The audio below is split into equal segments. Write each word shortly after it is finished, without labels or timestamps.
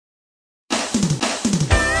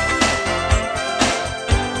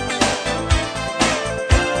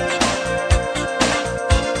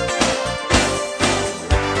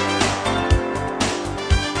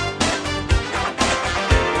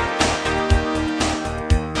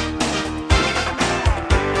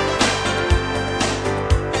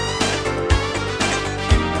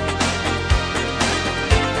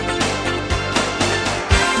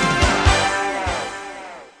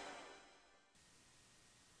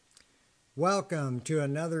Welcome to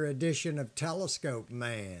another edition of Telescope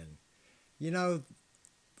Man. You know,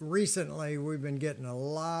 recently we've been getting a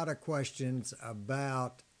lot of questions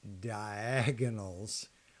about diagonals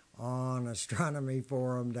on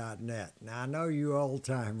astronomyforum.net. Now, I know you old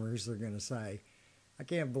timers are going to say, I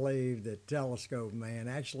can't believe that Telescope Man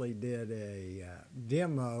actually did a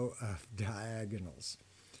demo of diagonals.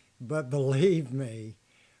 But believe me,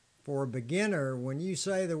 for a beginner, when you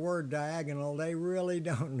say the word diagonal, they really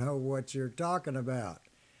don't know what you're talking about.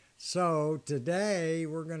 So today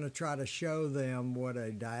we're going to try to show them what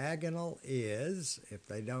a diagonal is, if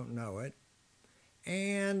they don't know it,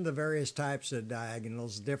 and the various types of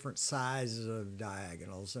diagonals, different sizes of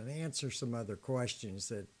diagonals, and answer some other questions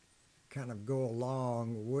that kind of go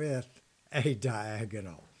along with a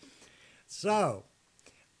diagonal. So,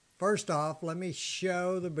 first off, let me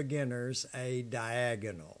show the beginners a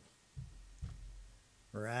diagonal.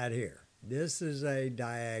 Right here. This is a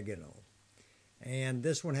diagonal. And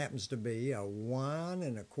this one happens to be a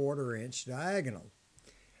 1¼ inch diagonal.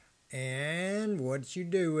 And what you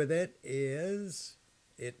do with it is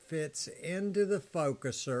it fits into the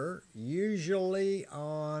focuser, usually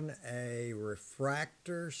on a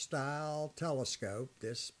refractor style telescope.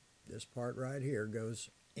 This part right here goes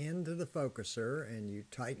into the focuser, and you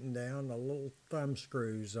tighten down the little thumb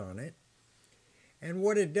screws on it. And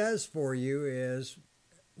what it does for you is,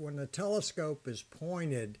 when the telescope is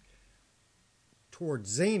pointed toward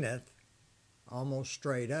zenith, almost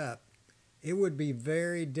straight up, it would be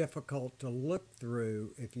very difficult to look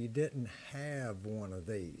through if you didn't have one of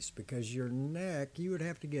these, because your neck, you would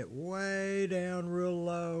have to get way down real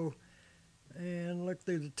low and look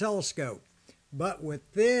through the telescope. But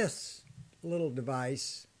with this little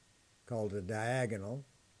device called a diagonal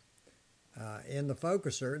in the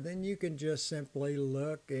focuser, then you can just simply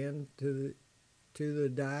look into the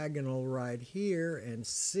diagonal right here and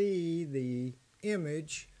see the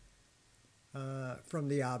image from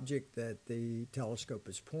the object that the telescope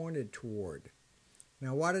is pointed toward.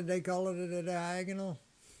 Now, why did they call it a diagonal?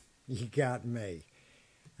 You got me.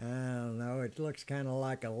 I don't know. It looks kind of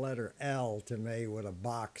like a letter L to me with a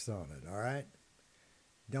box on it, all right?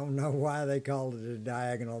 Don't know why they called it a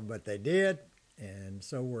diagonal, but they did, and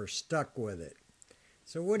so we're stuck with it.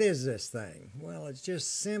 So what is this thing? Well, it's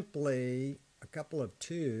just simply a couple of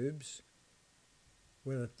tubes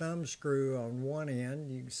with a thumb screw on one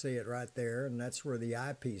end. You can see it right there, and that's where the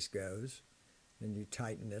eyepiece goes. Then you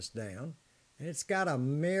tighten this down. And it's got a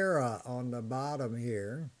mirror on the bottom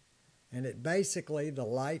here, and it basically, the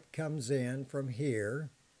light comes in from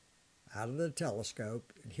here, out of the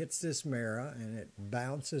telescope. It hits this mirror, and it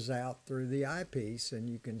bounces out through the eyepiece, and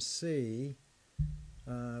you can see,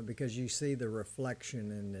 because you see the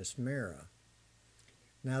reflection in this mirror.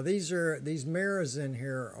 Now these mirrors in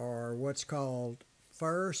here are what's called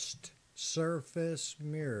first surface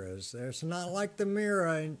mirrors. It's not like the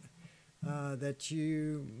mirror that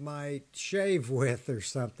you might shave with or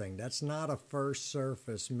something. That's not a first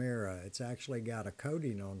surface mirror. It's actually got a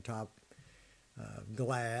coating on top of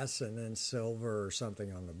glass and then silver or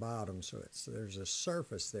something on the bottom, so there's a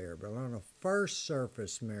surface there. But on a first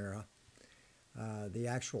surface mirror, the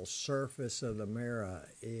actual surface of the mirror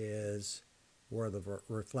is where the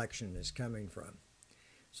reflection is coming from.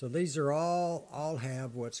 So these are all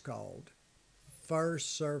have what's called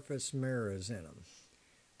first surface mirrors in them.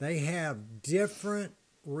 They have different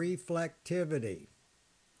reflectivity.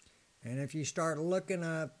 And if you start looking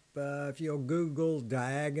up, if you'll Google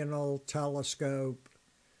diagonal telescope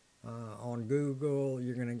on Google,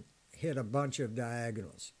 you're going to hit a bunch of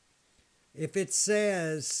diagonals. If it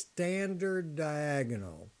says standard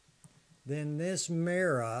diagonal, then this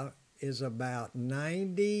mirror is about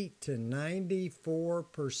 90 to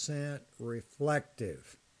 94%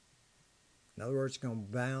 reflective. In other words, it's going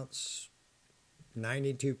to bounce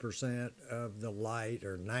 92% of the light,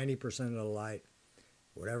 or 90% of the light,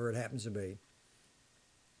 whatever it happens to be,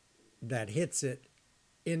 that hits it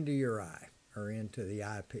into your eye or into the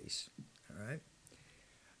eyepiece. All right.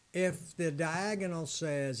 If the diagonal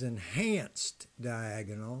says enhanced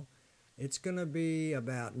diagonal, it's going to be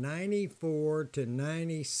about 94 to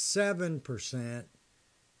 97%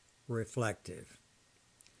 reflective.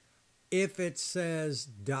 If it says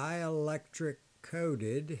dielectric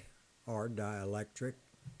coated or dielectric,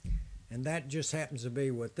 and that just happens to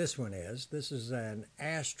be what this one is. This is an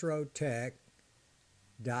Astrotech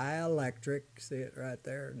dielectric, see it right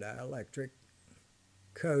there, dielectric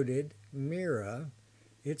coated mirror.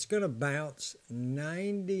 It's going to bounce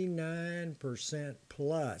 99%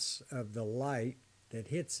 plus of the light that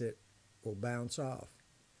hits it will bounce off.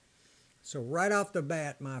 So right off the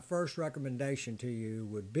bat, my first recommendation to you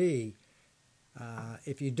would be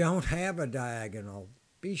If you don't have a diagonal,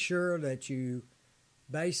 be sure that you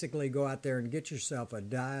basically go out there and get yourself a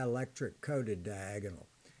dielectric coated diagonal.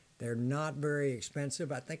 They're not very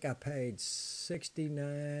expensive. I think I paid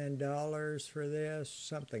 $69 for this,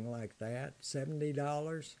 something like that,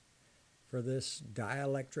 $70 for this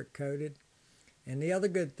dielectric coated. And the other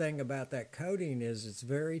good thing about that coating is it's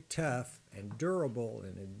very tough and durable,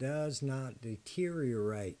 and it does not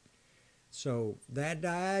deteriorate. So that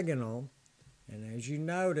diagonal, and as you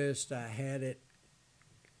noticed, I had it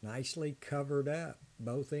nicely covered up.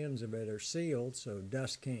 Both ends of it are sealed so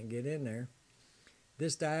dust can't get in there.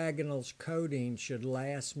 This diagonal's coating should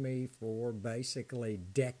last me for basically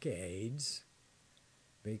decades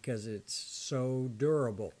because it's so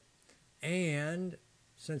durable. And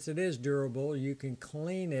since it is durable, you can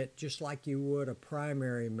clean it just like you would a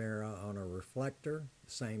primary mirror on a reflector,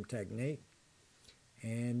 same technique.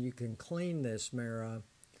 And you can clean this mirror,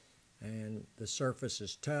 and the surface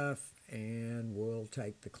is tough and will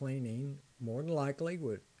take the cleaning more than likely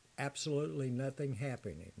with absolutely nothing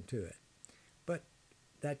happening to it. But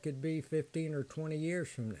that could be 15 or 20 years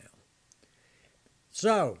from now.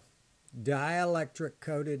 So, dielectric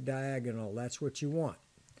coated diagonal, that's what you want.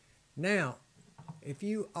 Now, if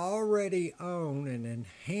you already own an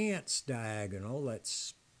enhanced diagonal,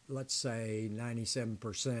 let's say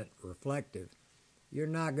 97% reflective, you're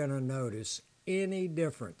not going to notice any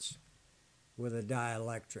difference with a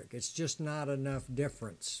dielectric. It's just not enough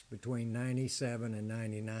difference between 97 and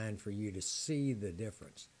 99 for you to see the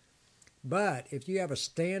difference. But if you have a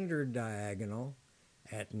standard diagonal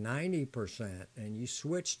at 90% and you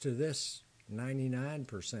switch to this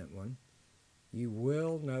 99% one, you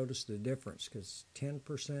will notice the difference because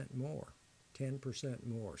 10% more.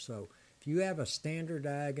 So if you have a standard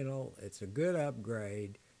diagonal, it's a good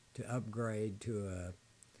upgrade to a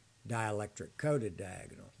dielectric coated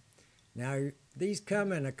diagonal. Now, these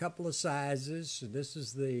come in a couple of sizes. This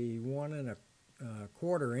is the 1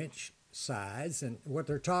 1/4 inch size, and what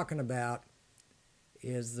they're talking about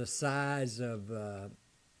is the size of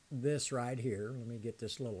this right here. Let me get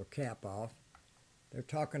this little cap off. They're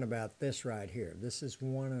talking about this right here. This is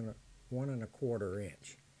 1 1/4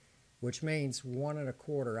 inch, which means 1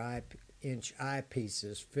 1/4 inch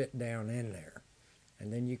eyepieces fit down in there,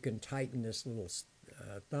 and then you can tighten this little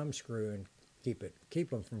thumb screw and keep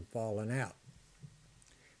them from falling out.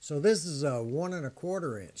 So this is a 1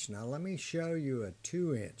 1/4 inch. Now let me show you a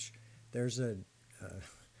 2 inch. There's a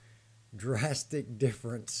drastic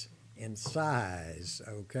difference in size,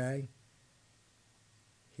 okay?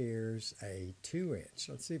 Here's a 2 inch.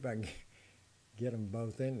 Let's see if I can get them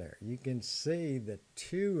both in there. You can see the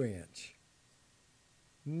 2 inch,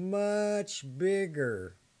 much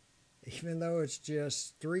bigger, even though it's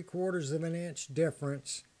just 3/4 of an inch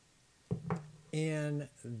difference in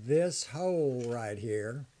this hole right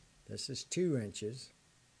here. This is 2 inches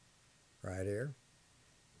right here.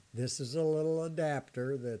 This is a little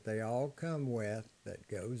adapter that they all come with that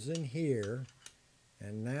goes in here.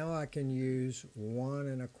 And now I can use 1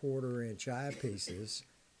 1/4 inch eyepieces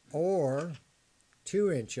or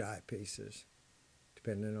 2 inch eyepieces,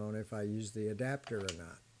 depending on if I use the adapter or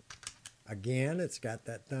not. Again, it's got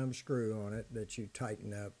that thumb screw on it that you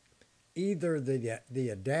tighten up either the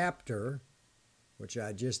adapter, which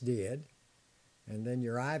I just did, and then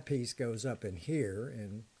your eyepiece goes up in here,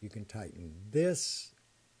 and you can tighten this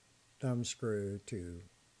thumb screw to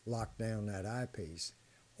lock down that eyepiece.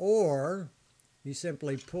 Or you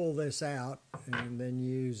simply pull this out and then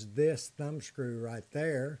use this thumb screw right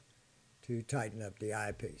there to tighten up the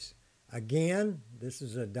eyepiece. Again, this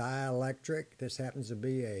is a dielectric. This happens to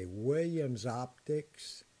be a Williams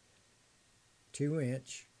Optics 2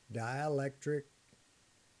 inch dielectric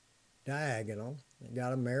diagonal. It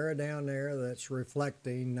got a mirror down there that's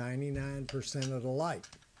reflecting 99% of the light.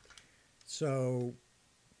 So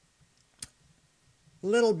a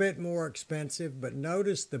little bit more expensive, but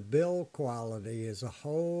notice the build quality is a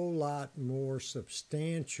whole lot more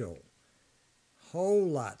substantial. Whole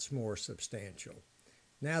lots more substantial.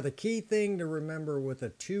 Now the key thing to remember with a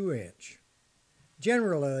 2 inch,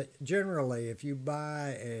 generally if you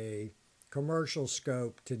buy a commercial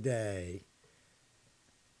scope today,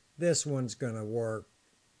 this one's going to work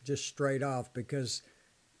just straight off because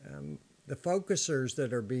the focusers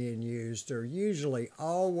that are being used are usually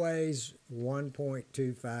always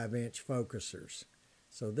 1.25 inch focusers.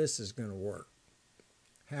 So this is going to work.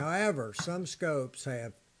 However, some scopes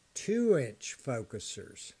have 2 inch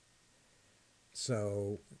focusers.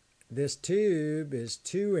 So this tube is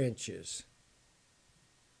 2 inches.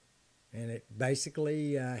 And it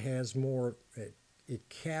basically has more, it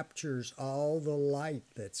captures all the light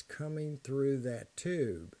that's coming through that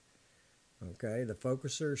tube. Okay, the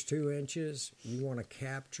focuser is 2 inches. You want to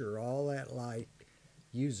capture all that light.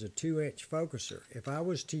 Use a 2-inch focuser. If I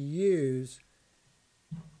was to use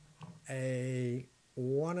a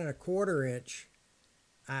 1¼ inch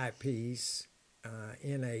eyepiece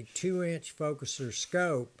in a 2-inch focuser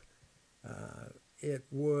scope, it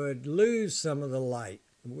would lose some of the light.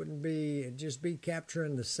 It'd just be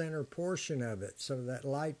capturing the center portion of it, so that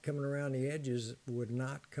light coming around the edges would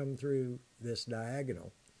not come through this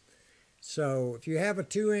diagonal. So if you have a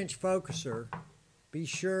 2-inch focuser, be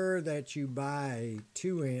sure that you buy a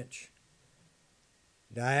 2-inch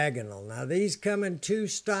diagonal. Now these come in 2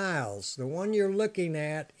 styles. The one you're looking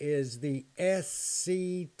at is the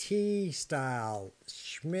SCT style,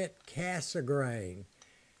 Schmidt-Cassegrain.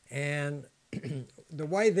 And the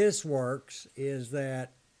way this works is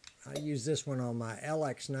that I use this one on my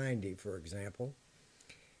LX90, for example.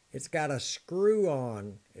 It's got a screw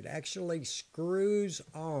on. It actually screws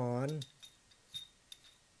on,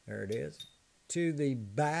 there it is, to the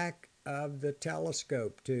back of the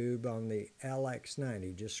telescope tube on the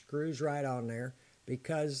LX90. Just screws right on there,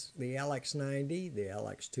 because the LX90, the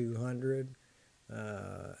LX200,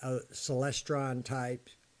 Celestron type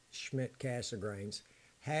Schmidt-Cassegrains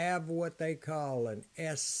have what they call an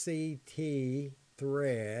SCT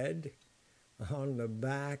thread on the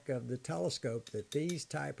back of the telescope that these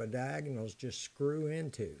type of diagonals just screw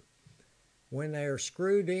into. When they are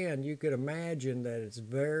screwed in, you could imagine that it's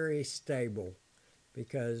very stable,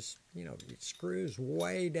 because, you know, it screws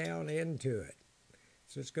way down into it.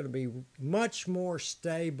 So it's going to be much more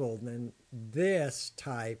stable than this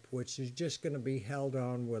type, which is just going to be held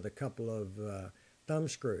on with a couple of thumb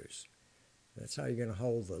screws. That's how you're going to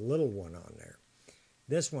hold the little one on there.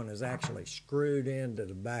 This one is actually screwed into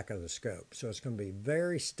the back of the scope, so it's going to be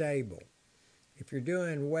very stable. If you're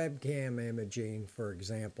doing webcam imaging, for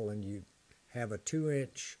example, and you have a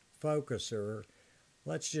 2-inch focuser,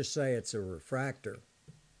 let's just say it's a refractor,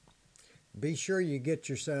 be sure you get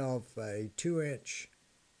yourself a 2-inch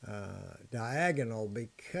diagonal,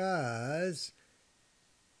 because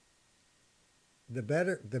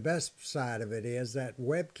the best side of it is that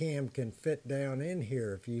webcam can fit down in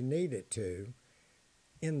here if you need it to,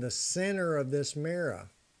 in the center of this mirror,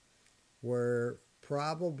 where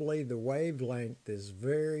probably the wavelength is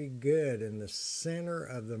very good in the center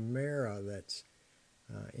of the mirror that's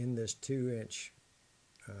in this 2-inch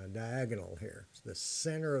diagonal here. The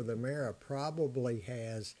center of the mirror probably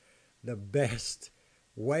has the best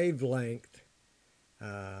wavelength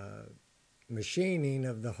machining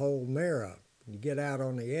of the whole mirror. You get out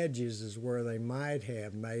on the edges is where they might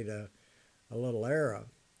have made a little error.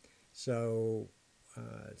 So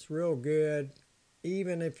it's real good,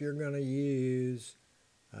 even if you're going to use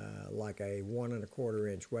like a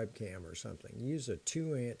 1¼ inch webcam or something. Use a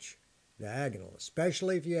 2-inch diagonal,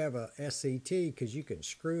 especially if you have a SCT, because you can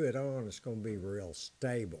screw it on. It's going to be real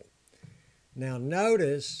stable. Now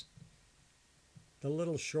notice the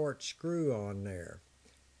little short screw on there.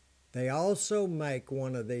 They also make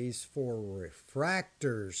one of these for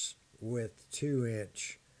refractors with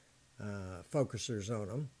 2-inch focusers on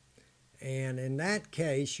them. And in that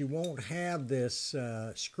case, you won't have this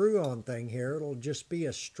screw-on thing here. It'll just be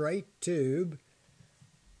a straight tube,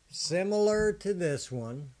 similar to this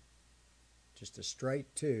one, just a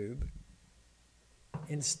straight tube,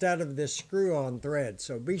 instead of this screw-on thread.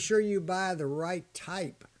 So be sure you buy the right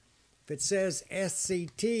type. If it says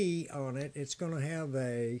SCT on it, it's going to have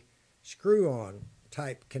a screw-on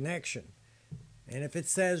type connection. And if it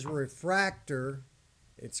says refractor,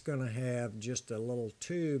 it's going to have just a little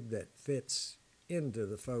tube that fits into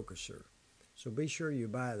the focuser. So be sure you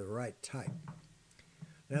buy the right type.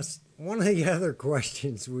 Now, one of the other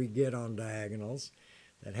questions we get on diagonals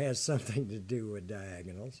that has something to do with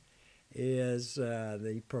diagonals is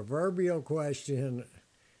the proverbial question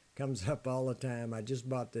comes up all the time. I just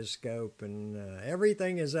bought this scope and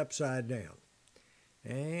everything is upside down.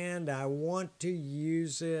 And I want to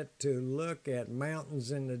use it to look at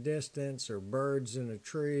mountains in the distance or birds in a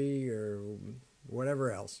tree or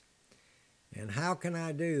whatever else. And how can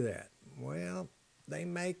I do that? Well, they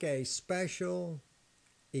make a special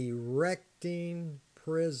erecting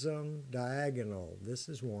prism diagonal. This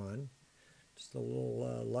is one. Just a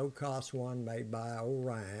little low-cost one made by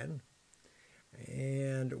Orion.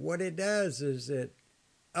 And what it does is it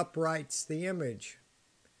uprights the image.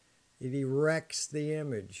 It erects the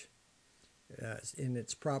image in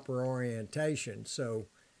its proper orientation. So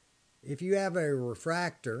if you have a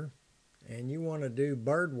refractor and you want to do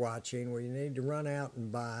bird watching, well, you need to run out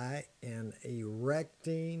and buy an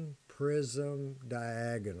erecting prism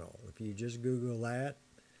diagonal. If you just Google that,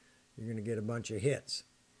 you're going to get a bunch of hits.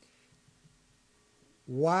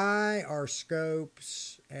 Why are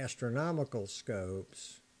scopes, astronomical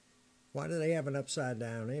scopes, why do they have an upside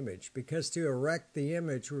down image? Because to erect the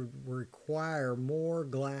image would require more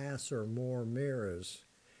glass or more mirrors.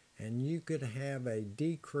 And you could have a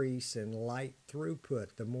decrease in light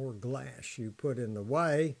throughput. The more glass you put in the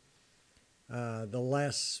way, the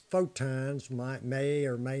less photons may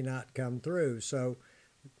or may not come through. So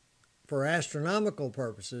for astronomical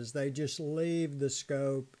purposes, they just leave the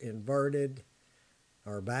scope inverted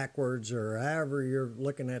or backwards or however you're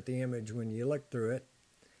looking at the image when you look through it.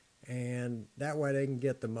 And that way they can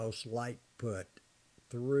get the most light put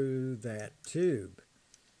through that tube.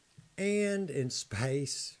 And in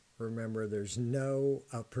space, remember, there's no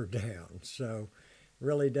up or down, so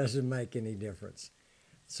really doesn't make any difference.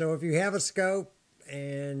 So if you have a scope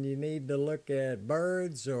and you need to look at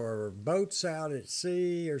birds or boats out at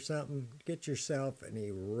sea or something, get yourself an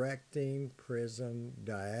erecting prism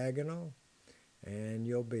diagonal, and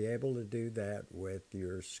you'll be able to do that with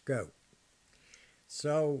your scope.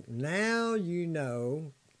 So now you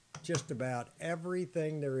know just about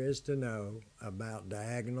everything there is to know about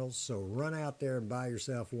diagonals. So run out there and buy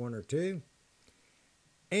yourself one or two.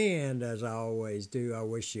 And as I always do, I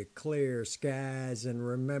wish you clear skies, and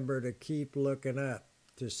remember to keep looking up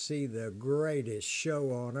to see the greatest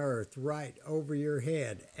show on earth right over your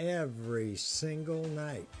head every single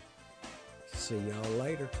night. See y'all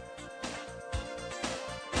later.